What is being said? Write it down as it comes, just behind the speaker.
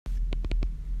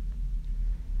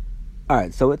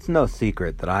Alright, so it's no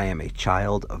secret that I am a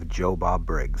child of Joe Bob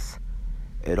Briggs.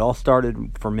 It all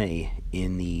started for me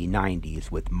in the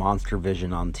 90s with Monster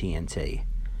Vision on TNT.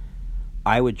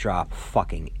 I would drop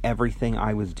fucking everything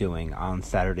I was doing on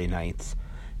Saturday nights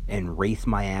and race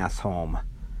my ass home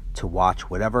to watch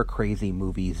whatever crazy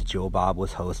movies Joe Bob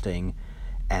was hosting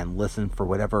and listen for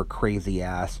whatever crazy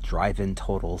ass drive-in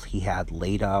totals he had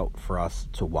laid out for us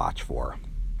to watch for.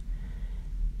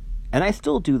 And I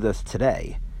still do this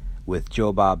today with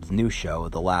Joe Bob's new show,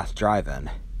 The Last Drive-In.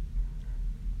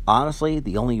 Honestly,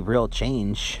 the only real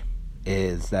change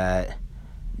is that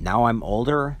now I'm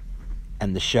older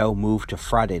and the show moved to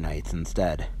Friday nights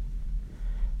instead.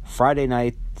 Friday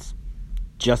nights,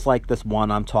 just like this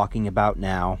one I'm talking about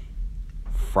now,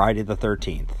 Friday the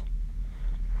 13th.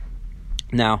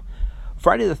 Now,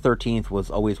 Friday the 13th was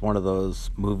always one of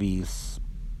those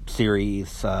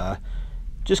series,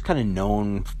 just kind of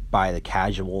known by the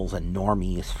casuals and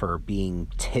normies for being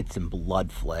tits and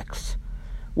blood flicks,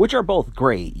 which are both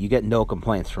great. You get no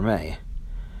complaints from me.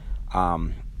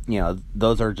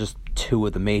 Those are just two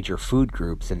of the major food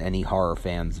groups in any horror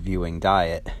fan's viewing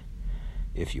diet,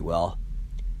 if you will.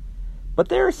 But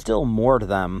there's still more to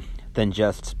them than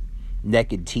just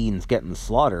naked teens getting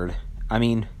slaughtered. I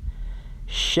mean,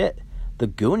 shit, the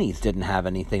Goonies didn't have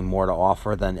anything more to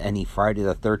offer than any Friday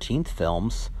the 13th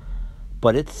films,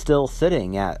 but it's still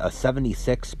sitting at a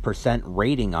 76%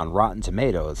 rating on Rotten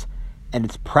Tomatoes, and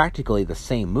it's practically the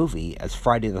same movie as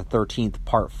Friday the 13th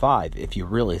Part 5 if you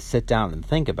really sit down and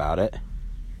think about it.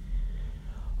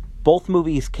 Both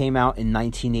movies came out in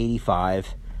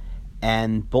 1985,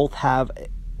 and both have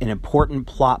an important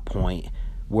plot point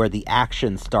where the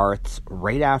action starts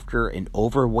right after an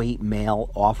overweight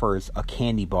male offers a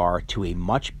candy bar to a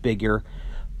much bigger,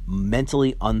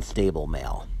 mentally unstable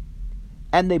male.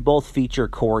 And they both feature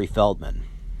Corey Feldman.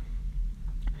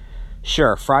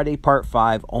 Sure, Friday Part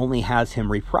 5 only has him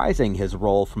reprising his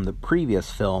role from the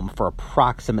previous film for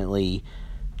approximately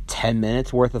 10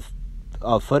 minutes worth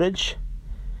of footage.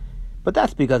 But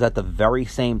that's because at the very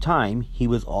same time, he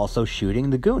was also shooting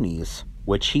The Goonies,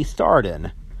 which he starred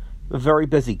in. A very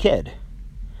busy kid.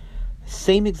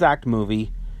 Same exact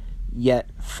movie, yet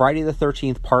Friday the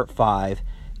 13th Part 5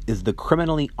 is the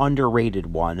criminally underrated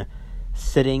one,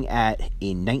 sitting at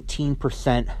a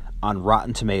 19% on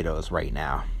Rotten Tomatoes right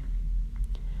now.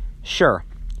 Sure,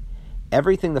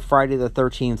 everything the Friday the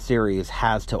 13th series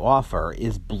has to offer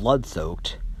is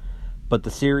blood-soaked, but the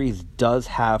series does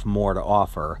have more to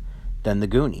offer than the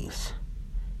Goonies.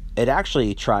 It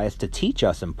actually tries to teach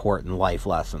us important life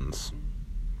lessons.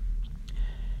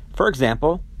 For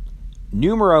example,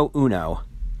 numero uno,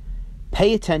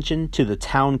 pay attention to the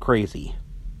town crazy.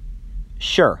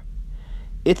 Sure,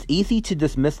 it's easy to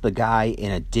dismiss the guy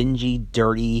in a dingy,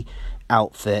 dirty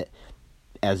outfit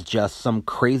as just some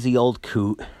crazy old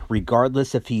coot,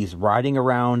 regardless if he's riding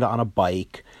around on a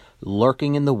bike,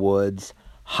 lurking in the woods,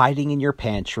 hiding in your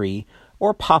pantry,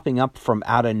 or popping up from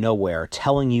out of nowhere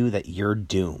telling you that you're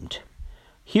doomed.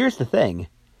 Here's the thing,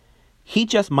 he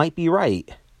just might be right.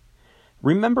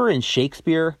 Remember in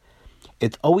Shakespeare,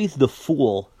 it's always the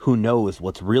fool who knows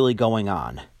what's really going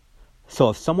on. So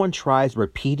if someone tries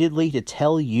repeatedly to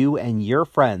tell you and your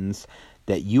friends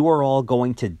that you are all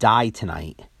going to die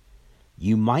tonight,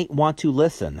 you might want to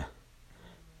listen.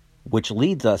 Which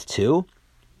leads us to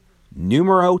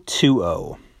numero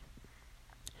 20.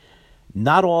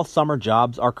 Not all summer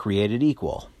jobs are created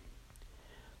equal.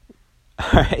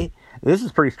 Alright, this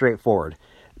is pretty straightforward.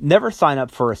 Never sign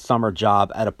up for a summer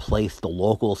job at a place the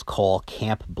locals call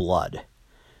Camp Blood.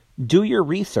 Do your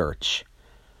research.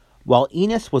 While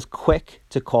Enos was quick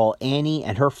to call Annie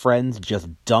and her friends just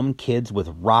dumb kids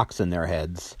with rocks in their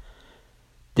heads,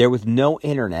 there was no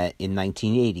internet in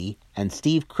 1980, and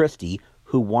Steve Christie,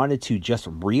 who wanted to just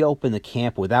reopen the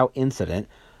camp without incident,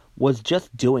 was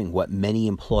just doing what many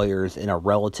employers in a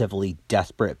relatively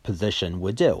desperate position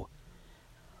would do.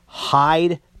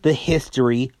 Hide the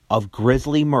history of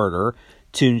grisly murder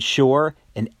to ensure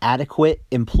an adequate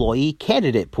employee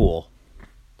candidate pool.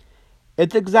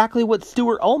 It's exactly what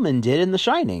Stuart Ullman did in The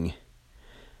Shining.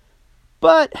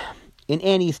 But, in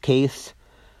Annie's case,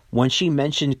 when she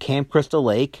mentioned Camp Crystal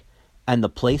Lake and the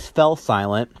place fell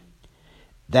silent,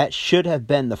 that should have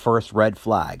been the first red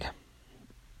flag.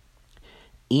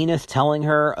 Enos telling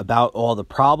her about all the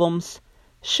problems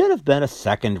should have been a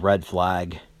second red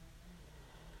flag.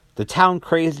 The town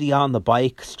crazy on the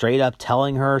bike straight up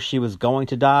telling her she was going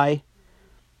to die,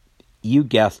 you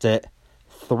guessed it,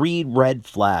 3 red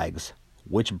flags.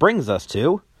 Which brings us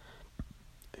to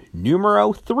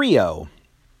numero 30.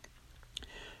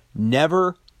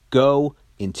 Never go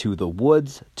into the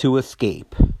woods to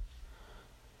escape.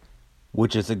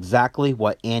 which is exactly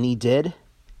what Annie did,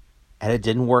 and it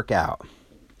didn't work out.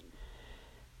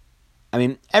 I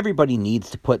mean, everybody needs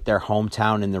to put their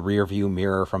hometown in the rearview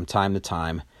mirror from time to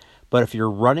time, but if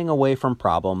you're running away from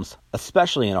problems,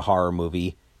 especially in a horror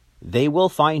movie, they will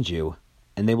find you,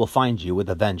 and they will find you with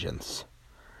a vengeance.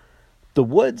 The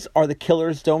woods are the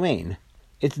killer's domain.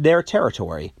 It's their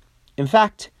territory. In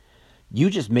fact, you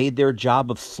just made their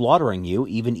job of slaughtering you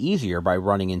even easier by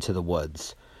running into the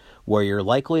woods, where you're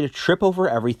likely to trip over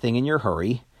everything in your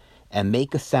hurry and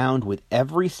make a sound with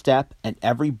every step and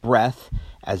every breath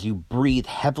as you breathe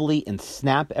heavily and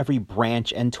snap every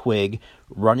branch and twig,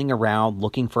 running around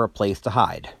looking for a place to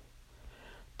hide.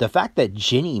 The fact that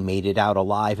Ginny made it out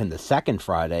alive in the second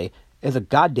Friday is a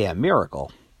goddamn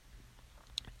miracle.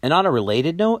 And on a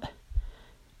related note,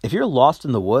 if you're lost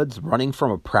in the woods running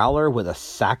from a prowler with a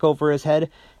sack over his head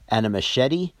and a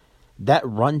machete, that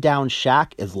rundown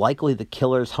shack is likely the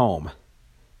killer's home.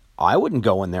 I wouldn't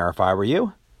go in there if I were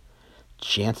you.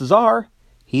 Chances are,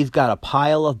 he's got a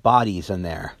pile of bodies in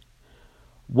there.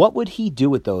 What would he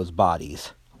do with those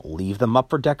bodies? Leave them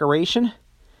up for decoration?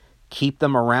 Keep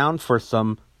them around for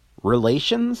some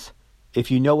relations? If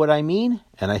you know what I mean,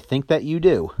 and I think that you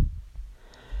do.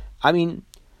 I mean,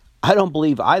 I don't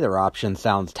believe either option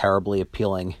sounds terribly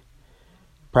appealing.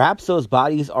 Perhaps those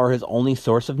bodies are his only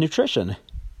source of nutrition.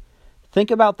 Think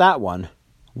about that one,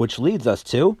 which leads us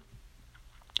to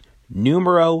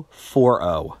numero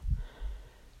 40.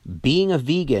 Being a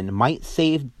vegan might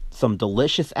save some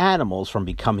delicious animals from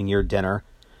becoming your dinner,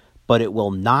 but it will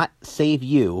not save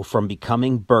you from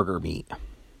becoming burger meat.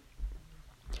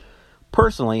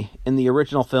 Personally, in the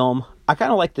original film, I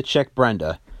kind of like the chick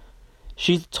Brenda.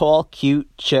 She's a tall, cute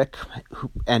chick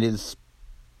and is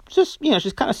just,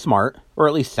 she's kind of smart, or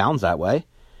at least sounds that way.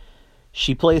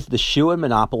 She plays the shoe in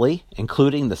Monopoly,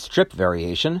 including the strip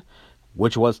variation,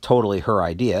 which was totally her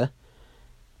idea.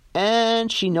 And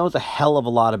she knows a hell of a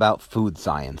lot about food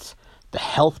science, the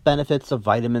health benefits of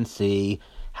vitamin C,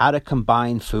 how to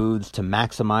combine foods to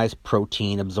maximize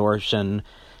protein absorption,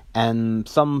 and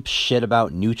some shit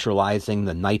about neutralizing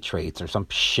the nitrates or some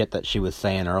shit that she was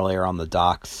saying earlier on the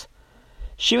docks.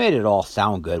 She made it all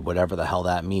sound good, whatever the hell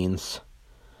that means.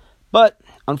 But,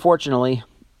 unfortunately,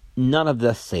 none of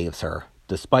this saves her,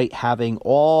 despite having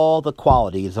all the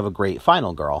qualities of a great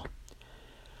final girl.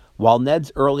 While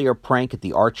Ned's earlier prank at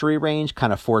the archery range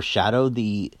kind of foreshadowed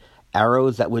the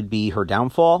arrows that would be her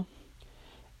downfall,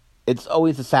 it's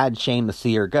always a sad shame to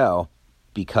see her go,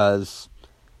 because,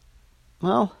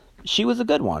 well, she was a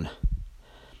good one.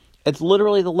 It's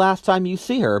literally the last time you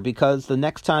see her, because the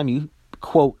next time you,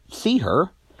 quote, see her,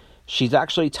 she's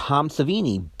actually Tom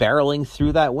Savini barreling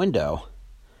through that window.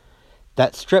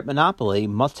 That strip Monopoly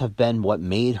must have been what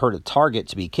made her the target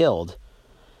to be killed,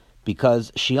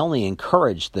 because she only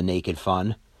encouraged the naked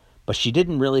fun, but she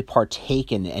didn't really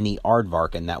partake in any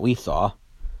aardvarking that we saw.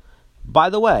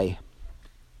 By the way,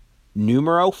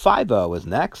 numero 50 is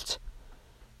next.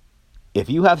 If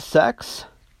you have sex,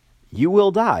 you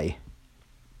will die.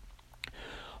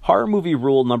 Horror movie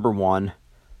rule number 1,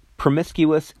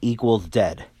 promiscuous equals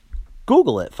dead.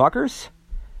 Google it, fuckers.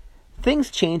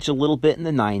 Things changed a little bit in the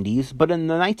 90s, but in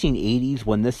the 1980s,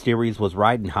 when this series was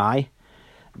riding high,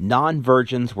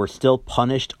 non-virgins were still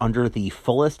punished under the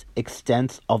fullest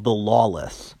extents of the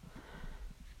lawless.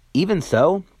 Even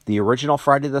so, the original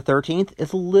Friday the 13th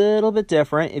is a little bit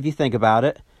different if you think about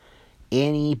it.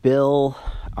 Annie, Bill,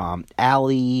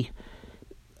 Allie,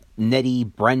 Nettie,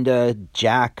 Brenda,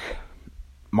 Jack,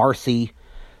 Marcy,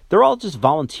 they're all just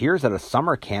volunteers at a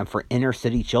summer camp for inner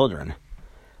city children.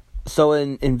 So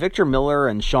in Victor Miller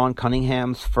and Sean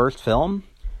Cunningham's first film,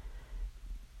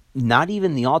 not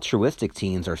even the altruistic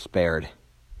teens are spared.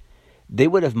 They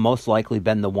would have most likely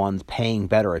been the ones paying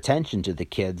better attention to the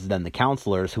kids than the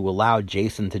counselors who allowed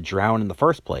Jason to drown in the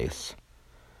first place.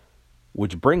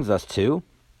 Which brings us to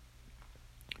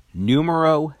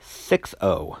numero 60.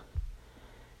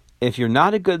 If you're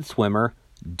not a good swimmer,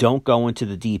 don't go into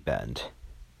the deep end.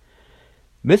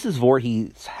 Mrs.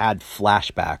 Voorhees had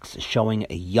flashbacks showing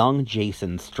a young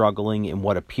Jason struggling in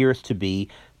what appears to be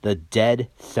the dead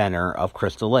center of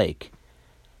Crystal Lake.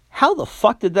 How the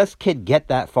fuck did this kid get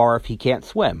that far if he can't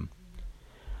swim?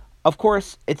 Of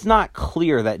course, it's not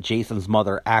clear that Jason's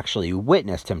mother actually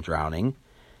witnessed him drowning.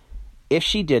 If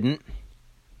she didn't,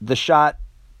 the shot,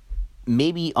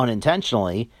 maybe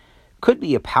unintentionally, could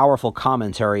be a powerful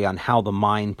commentary on how the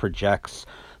mind projects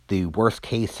the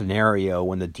worst-case scenario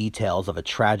when the details of a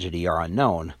tragedy are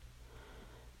unknown.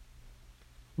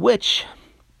 Which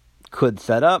could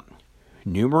set up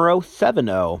numero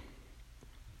 70.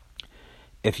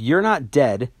 If you're not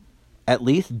dead, at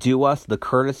least do us the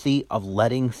courtesy of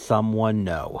letting someone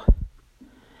know.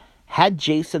 Had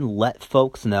Jason let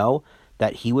folks know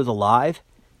that he was alive,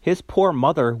 his poor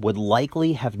mother would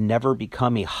likely have never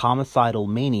become a homicidal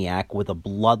maniac with a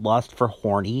bloodlust for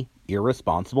horny,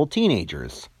 irresponsible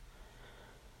teenagers.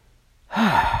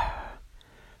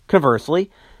 Conversely,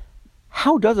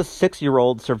 how does a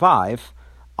 6-year-old survive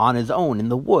on his own in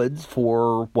the woods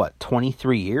for,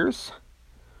 23 years?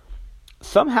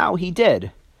 Somehow he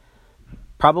did,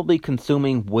 probably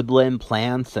consuming woodland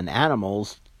plants and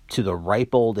animals to the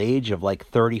ripe old age of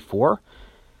 34,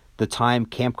 the time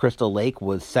Camp Crystal Lake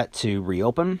was set to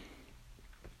reopen.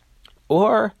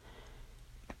 Or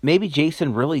maybe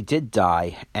Jason really did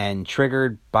die, and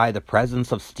triggered by the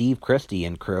presence of Steve Christie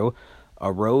and crew,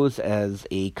 arose as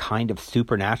a kind of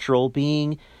supernatural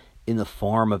being in the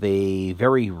form of a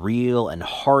very real and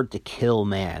hard-to-kill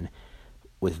man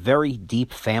with very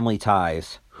deep family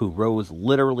ties who rose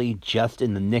literally just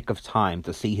in the nick of time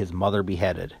to see his mother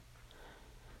beheaded.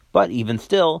 But even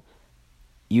still,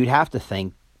 you'd have to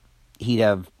think he'd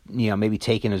have, maybe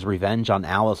taken his revenge on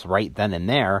Alice right then and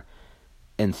there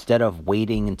instead of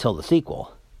waiting until the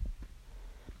sequel.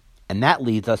 And that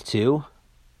leads us to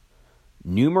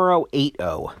numero 80.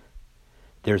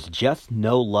 There's just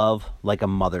no love like a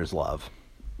mother's love.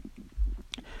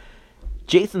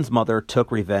 Jason's mother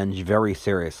took revenge very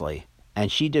seriously,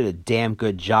 and she did a damn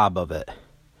good job of it.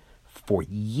 For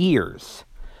years,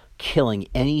 killing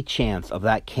any chance of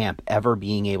that camp ever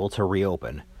being able to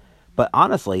reopen. But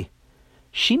honestly,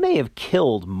 she may have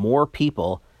killed more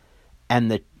people than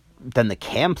the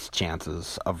camp's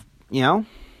chances of,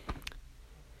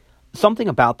 Something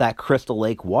about that Crystal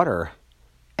Lake water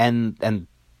and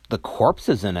the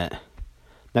corpses in it.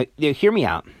 Now, hear me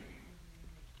out.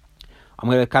 I'm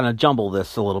going to kind of jumble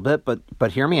this a little bit,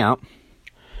 but hear me out.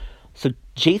 So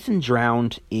Jason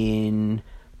drowned in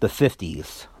the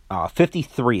 50s,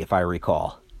 53 if I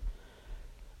recall.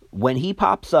 When he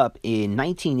pops up in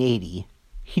 1980,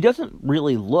 he doesn't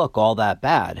really look all that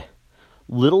bad.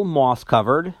 Little moss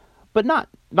covered, but not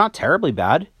terribly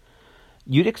bad.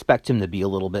 You'd expect him to be a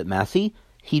little bit messy.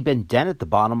 He'd been dead at the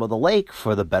bottom of the lake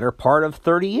for the better part of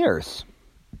 30 years.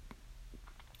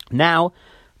 Now,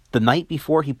 the night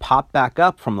before he popped back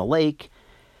up from the lake,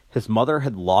 his mother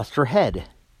had lost her head.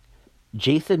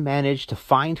 Jason managed to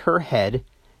find her head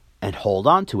and hold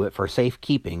on to it for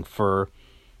safekeeping for,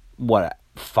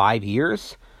 5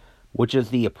 years? Which is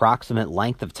the approximate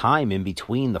length of time in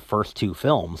between the first two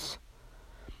films.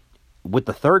 With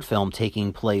the third film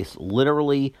taking place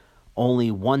literally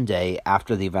only one day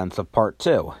after the events of Part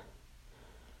 2.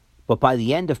 But by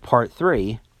the end of Part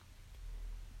 3,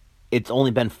 it's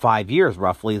only been 5 years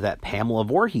roughly that Pamela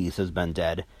Voorhees has been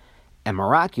dead, and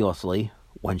miraculously,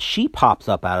 when she pops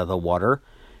up out of the water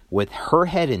with her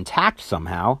head intact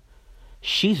somehow,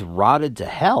 she's rotted to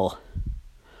hell.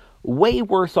 Way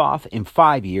worse off in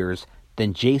 5 years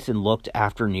than Jason looked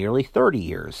after nearly 30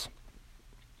 years.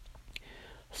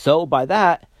 So by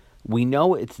that, we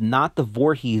know it's not the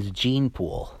Voorhees gene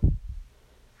pool.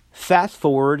 Fast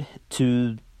forward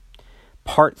to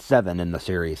Part 7 in the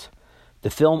series. The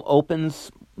film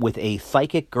opens with a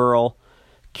psychic girl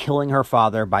killing her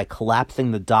father by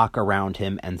collapsing the dock around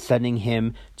him and sending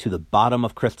him to the bottom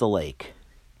of Crystal Lake.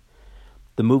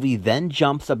 The movie then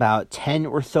jumps about 10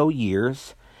 or so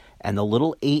years, and the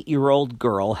little 8-year-old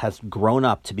girl has grown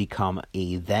up to become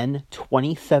a then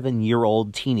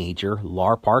 27-year-old teenager,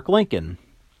 Lar Park Lincoln.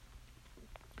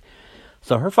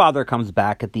 So her father comes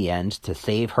back at the end to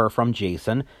save her from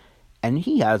Jason, and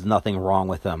he has nothing wrong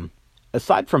with him.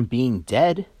 Aside from being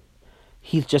dead,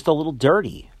 he's just a little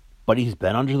dirty, but he's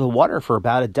been under the water for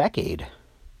about a decade.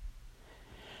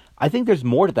 I think there's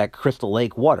more to that Crystal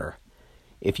Lake water.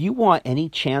 If you want any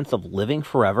chance of living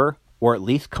forever, or at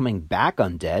least coming back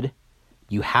undead,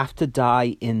 you have to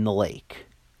die in the lake.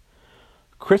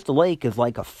 Crystal Lake is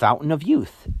like a fountain of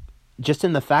youth, just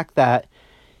in the fact that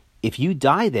if you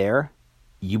die there,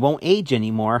 you won't age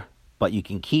anymore, but you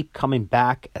can keep coming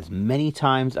back as many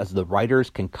times as the writers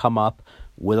can come up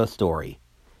with a story.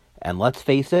 And let's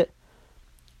face it,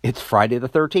 it's Friday the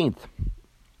 13th.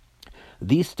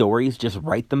 These stories just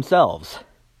write themselves.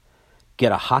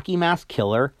 Get a hockey mask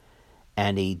killer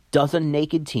and a dozen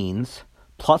naked teens,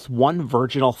 plus one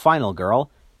virginal final girl,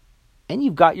 and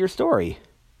you've got your story.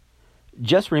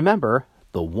 Just remember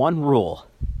the one rule.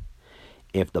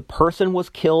 If the person was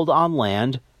killed on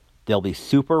land, they'll be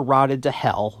super rotted to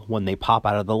hell when they pop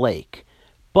out of the lake.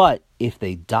 But if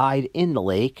they died in the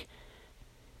lake,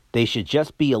 they should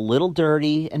just be a little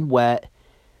dirty and wet,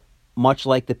 much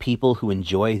like the people who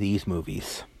enjoy these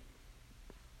movies.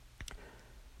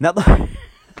 Now,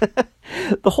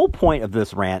 the whole point of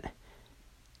this rant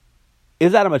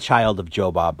is that I'm a child of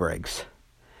Joe Bob Briggs.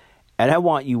 And I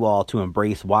want you all to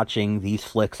embrace watching these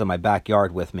flicks in my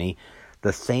backyard with me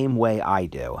the same way I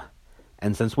do.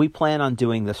 And since we plan on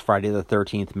doing this Friday the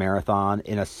 13th marathon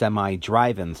in a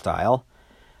semi-drive-in style,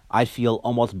 I feel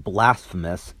almost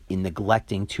blasphemous in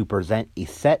neglecting to present a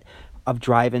set of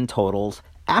drive-in totals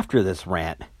after this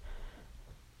rant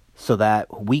so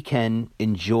that we can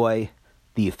enjoy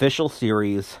the official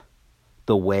series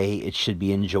the way it should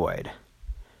be enjoyed.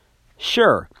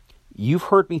 Sure, you've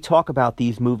heard me talk about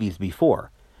these movies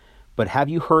before, but have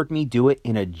you heard me do it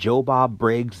in a Joe Bob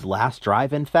Briggs Last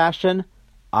Drive-In fashion?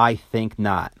 I think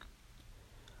not.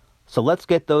 So let's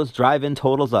get those drive-in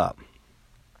totals up.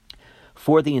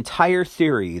 For the entire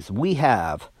series, we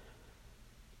have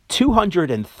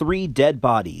 203 dead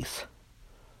bodies,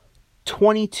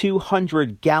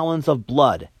 2,200 gallons of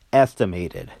blood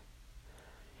estimated,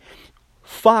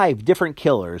 5 different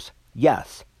killers.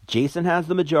 Yes, Jason has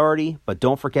the majority, but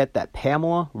don't forget that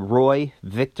Pamela, Roy,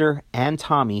 Victor, and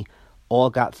Tommy all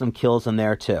got some kills in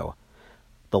there too.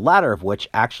 The latter of which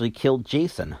actually killed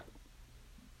Jason.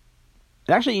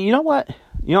 And actually, you know what?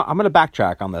 I'm going to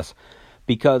backtrack on this,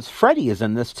 because Freddy is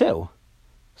in this too.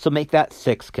 So make that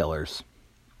 6 killers.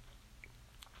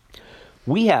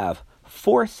 We have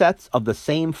 4 sets of the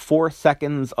same 4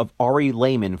 seconds of Ari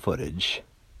Lehman footage.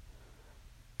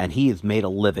 And he has made a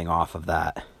living off of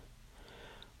that.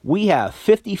 We have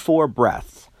 54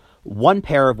 breaths, one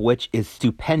pair of which is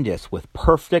stupendous with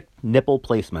perfect nipple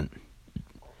placement.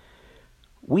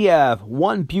 We have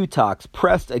 1 butox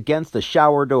pressed against the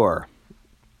shower door.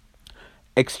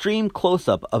 Extreme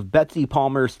close-up of Betsy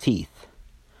Palmer's teeth.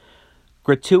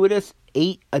 Gratuitous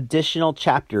 8 additional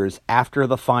chapters after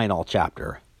the final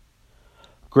chapter.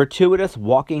 Gratuitous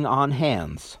walking on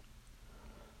hands.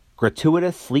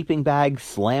 Gratuitous sleeping bag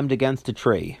slammed against a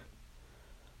tree.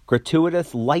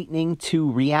 Gratuitous lightning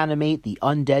to reanimate the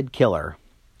undead killer.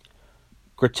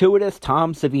 Gratuitous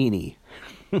Tom Savini.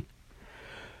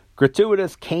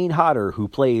 Gratuitous Kane Hodder, who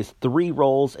plays 3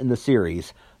 roles in the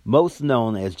series, most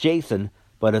known as Jason,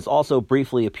 but has also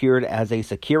briefly appeared as a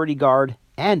security guard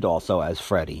and also as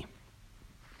Freddy.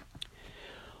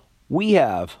 We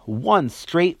have 1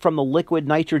 straight from the liquid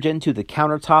nitrogen to the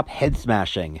countertop head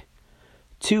smashing.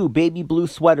 2 baby blue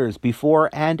sweaters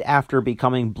before and after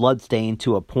becoming bloodstained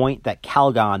to a point that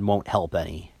Calgon won't help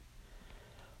any.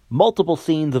 Multiple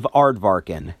scenes of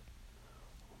Aardvarken.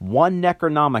 1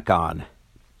 Necronomicon.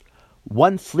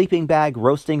 1 sleeping bag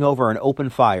roasting over an open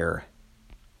fire.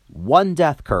 1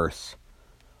 death curse.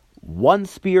 1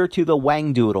 spear to the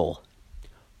Wangdoodle.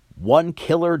 1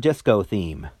 killer disco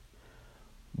theme.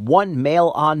 1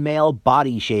 male-on-male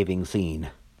body shaving scene.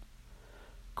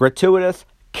 Gratuitous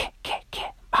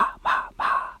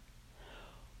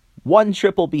 1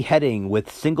 triple beheading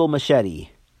with single machete.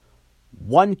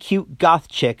 1 cute goth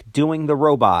chick doing the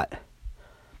robot.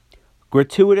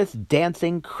 Gratuitous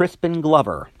dancing Crispin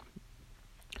Glover.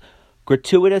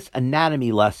 Gratuitous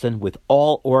anatomy lesson with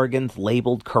all organs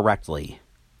labeled correctly.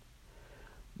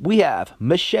 We have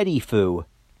machete foo,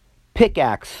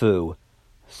 pickaxe foo,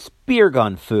 spear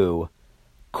gun foo,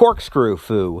 corkscrew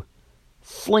foo,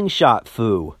 slingshot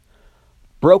foo,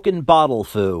 broken bottle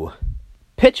foo,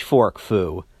 pitchfork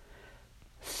foo,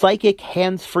 psychic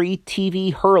hands-free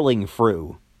TV hurling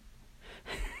foo,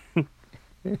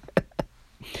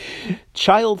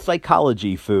 child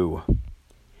psychology foo,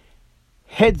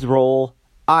 heads roll,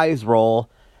 eyes roll,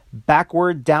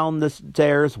 backward down the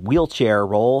stairs wheelchair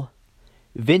roll,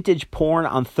 vintage porn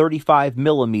on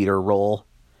 35mm roll.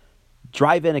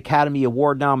 Drive-In Academy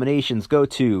Award nominations go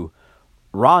to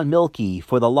Ron Milkey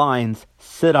for the lines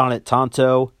 "Sit on it,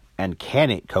 Tonto," and "Can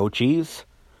it, Coachies?"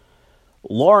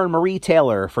 Lauren Marie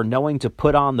Taylor for knowing to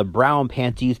put on the brown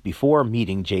panties before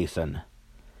meeting Jason.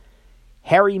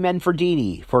 Harry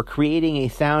Manfredini for creating a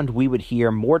sound we would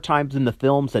hear more times in the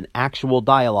films than actual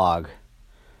dialogue.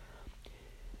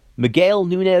 Miguel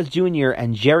Nunez Jr.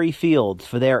 and Jerry Fields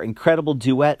for their incredible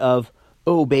duet of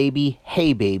 "Oh Baby,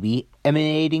 Hey Baby,"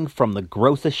 emanating from the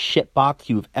grossest shitbox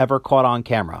you've ever caught on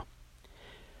camera.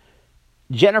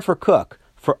 Jennifer Cook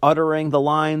for uttering the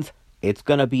lines, "It's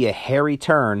gonna be a hairy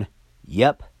turn.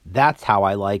 Yep, that's how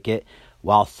I like it,"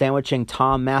 while sandwiching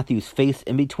Tom Matthews' face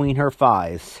in between her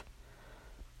thighs.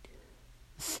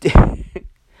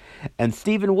 And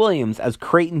Stephen Williams as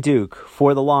Creighton Duke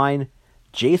for the line,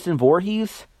 "Jason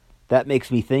Voorhees? That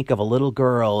makes me think of a little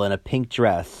girl in a pink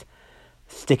dress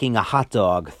sticking a hot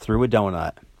dog through a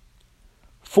donut."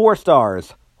 4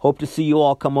 stars. Hope to see you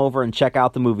all come over and check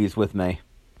out the movies with me.